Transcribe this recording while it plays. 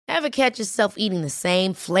Ever catch yourself eating the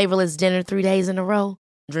same flavorless dinner 3 days in a row?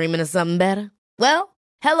 Dreaming of something better? Well,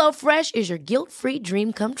 HelloFresh is your guilt-free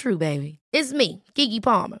dream come true, baby. It's me, Keke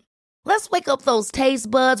Palmer. Let's wake up those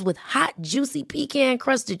taste buds with hot, juicy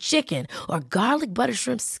pecan-crusted chicken or garlic butter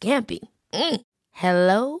shrimp scampi.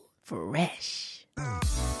 Hello Fresh.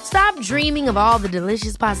 Stop dreaming of all the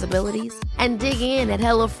delicious possibilities and dig in at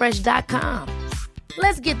HelloFresh.com.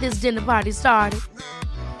 Let's get this dinner party started.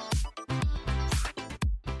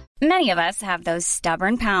 Many of us have those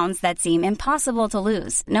stubborn pounds that seem impossible to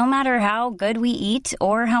lose, no matter how good we eat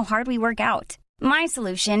or how hard we work out. My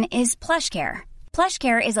solution is PlushCare.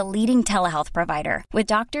 PlushCare is a leading telehealth provider with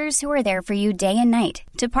doctors who are there for you day and night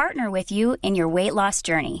to partner with you in your weight loss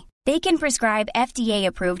journey. They can prescribe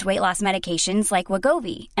FDA-approved weight loss medications like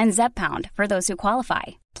Wegovy and Zepbound for those who qualify.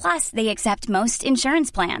 Plus, they accept most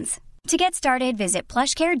insurance plans. To get started, visit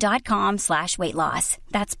plushcare.com/weightloss.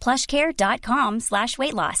 That's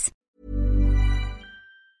plushcare.com/weightloss.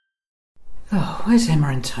 Oh, where's Emma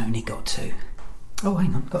and Tony got to? Oh,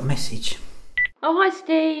 hang on, got a message. Oh, hi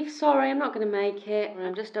Steve. Sorry, I'm not going to make it.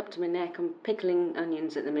 I'm just up to my neck. I'm pickling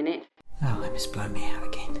onions at the minute. Oh, Emma's blown me out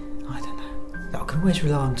again. I don't know. I can always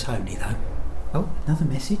rely on Tony, though. Oh, another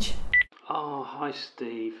message. Oh, hi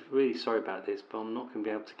Steve. Really sorry about this, but I'm not going to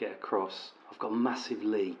be able to get across. I've got a massive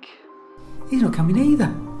leak. He's not coming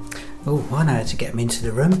either. Oh, I know how to get him into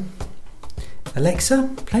the room. Alexa,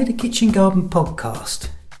 play the Kitchen Garden podcast.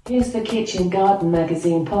 Here's the Kitchen Garden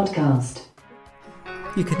Magazine podcast.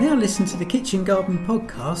 You can now listen to the Kitchen Garden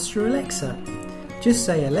podcast through Alexa. Just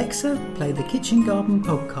say, Alexa, play the Kitchen Garden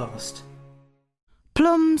podcast.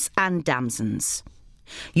 Plums and Damsons.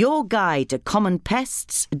 Your guide to common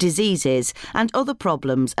pests, diseases and other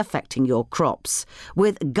problems affecting your crops,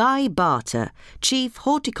 with Guy Barter, Chief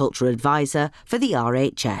Horticulture Advisor for the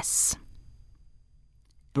RHS.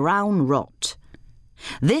 Brown rot.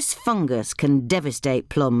 This fungus can devastate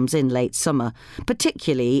plums in late summer,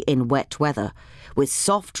 particularly in wet weather, with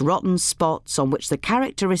soft rotten spots on which the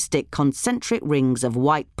characteristic concentric rings of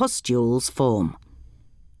white pustules form.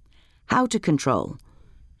 How to control?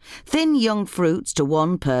 Thin young fruits to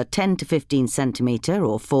 1 per 10 to 15 centimetre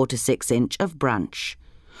or 4 to 6 inch of branch.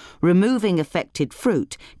 Removing affected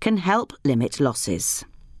fruit can help limit losses.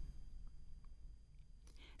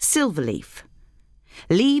 Silverleaf.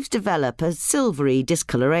 Leaves develop a silvery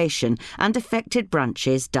discoloration and affected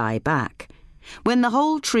branches die back. When the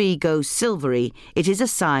whole tree goes silvery, it is a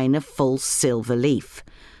sign of false silver leaf,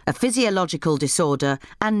 a physiological disorder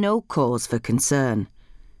and no cause for concern.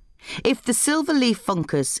 If the silver leaf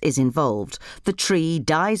fungus is involved, the tree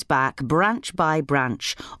dies back branch by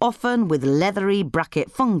branch, often with leathery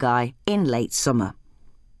bracket fungi in late summer.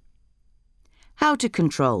 How to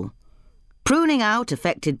control? Pruning out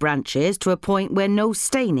affected branches to a point where no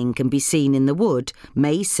staining can be seen in the wood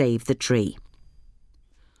may save the tree.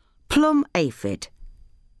 Plum aphid.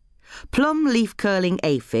 Plum leaf-curling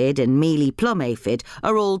aphid and mealy plum aphid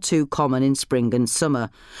are all too common in spring and summer,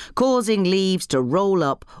 causing leaves to roll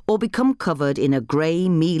up or become covered in a grey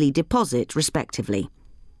mealy deposit, respectively.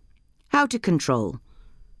 How to control?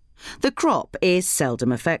 The crop is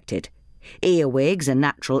seldom affected. Earwigs, a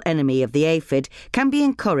natural enemy of the aphid, can be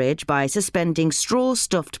encouraged by suspending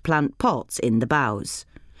straw-stuffed plant pots in the boughs.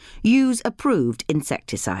 Use approved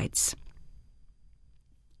insecticides.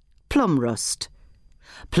 Plum rust.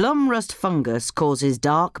 Plum rust fungus causes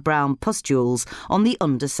dark brown pustules on the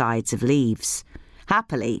undersides of leaves.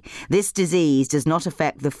 Happily, this disease does not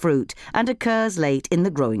affect the fruit and occurs late in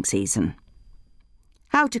the growing season.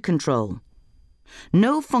 How to control?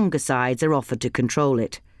 No fungicides are offered to control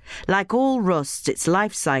it. Like all rusts, its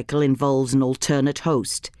life cycle involves an alternate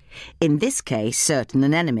host, in this case certain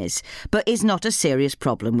anemones, but is not a serious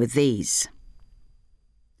problem with these.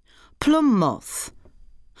 Plum moth.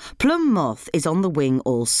 Plum moth is on the wing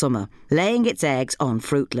all summer, laying its eggs on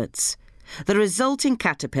fruitlets. The resulting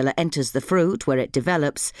caterpillar enters the fruit where it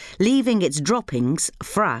develops, leaving its droppings,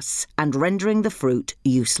 frass, and rendering the fruit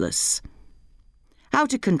useless. How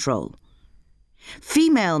to control?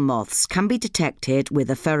 Female moths can be detected with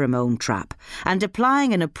a pheromone trap and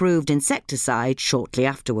applying an approved insecticide shortly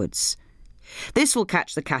afterwards. This will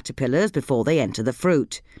catch the caterpillars before they enter the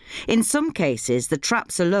fruit. In some cases, the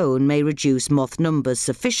traps alone may reduce moth numbers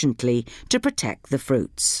sufficiently to protect the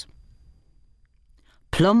fruits.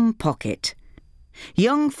 Plum pocket.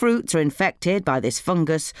 Young fruits are infected by this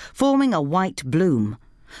fungus, forming a white bloom.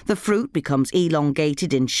 The fruit becomes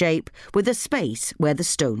elongated in shape with a space where the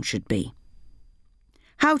stone should be.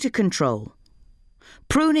 How to control?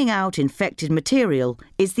 Pruning out infected material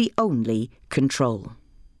is the only control.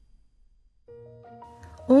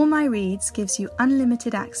 All My Reads gives you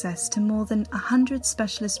unlimited access to more than 100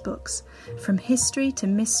 specialist books, from history to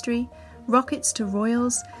mystery, rockets to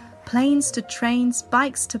royals, planes to trains,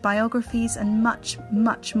 bikes to biographies, and much,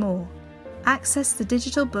 much more. Access the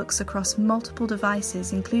digital books across multiple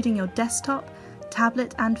devices, including your desktop,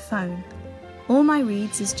 tablet, and phone. All My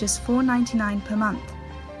Reads is just $4.99 per month.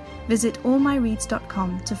 Visit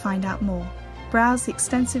allmyreads.com to find out more. Browse the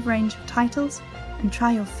extensive range of titles and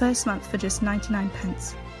try your first month for just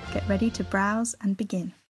 99p. Get ready to browse and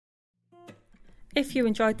begin. If you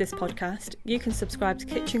enjoyed this podcast, you can subscribe to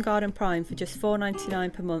Kitchen Garden Prime for just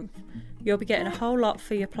 $4.99 per month. You'll be getting a whole lot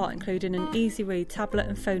for your plot, including an easy read tablet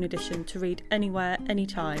and phone edition to read anywhere,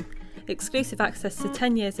 anytime, exclusive access to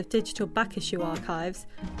 10 years of digital back issue archives,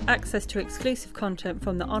 access to exclusive content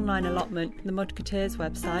from the online allotment, the Mudketeers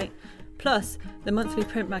website, plus the monthly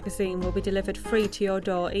print magazine will be delivered free to your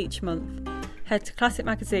door each month. Head to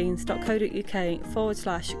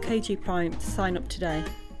classicmagazines.co.uk/KG Prime to sign up today.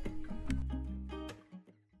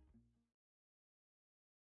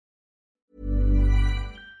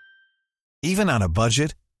 Even on a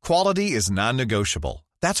budget, quality is non-negotiable.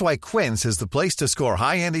 That's why Quince is the place to score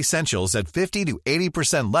high-end essentials at 50 to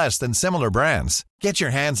 80% less than similar brands. Get your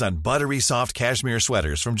hands on buttery soft cashmere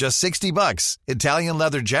sweaters from just $60, Italian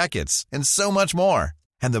leather jackets, and so much more.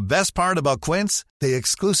 And the best part about Quince, they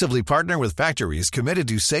exclusively partner with factories committed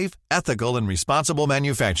to safe, ethical, and responsible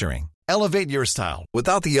manufacturing. Elevate your style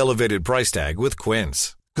without the elevated price tag with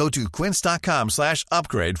Quince. Go to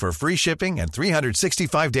quince.com/upgrade for free shipping and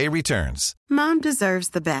 365-day returns. Mom deserves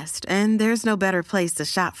the best, and there's no better place to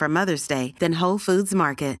shop for Mother's Day than Whole Foods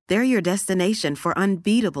Market. They're your destination for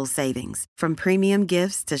unbeatable savings, from premium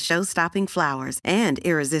gifts to show-stopping flowers and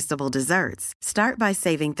irresistible desserts. Start by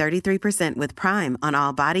saving 33% with Prime on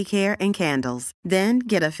all body care and candles. Then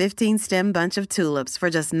get a 15-stem bunch of tulips for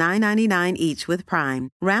just $9.99 each with Prime.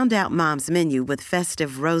 Round out Mom's menu with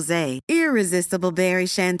festive rosé, irresistible berry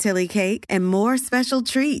chantilly cake, and more special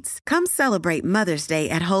treats. Come celebrate Mother's Day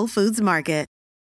at Whole Foods Market.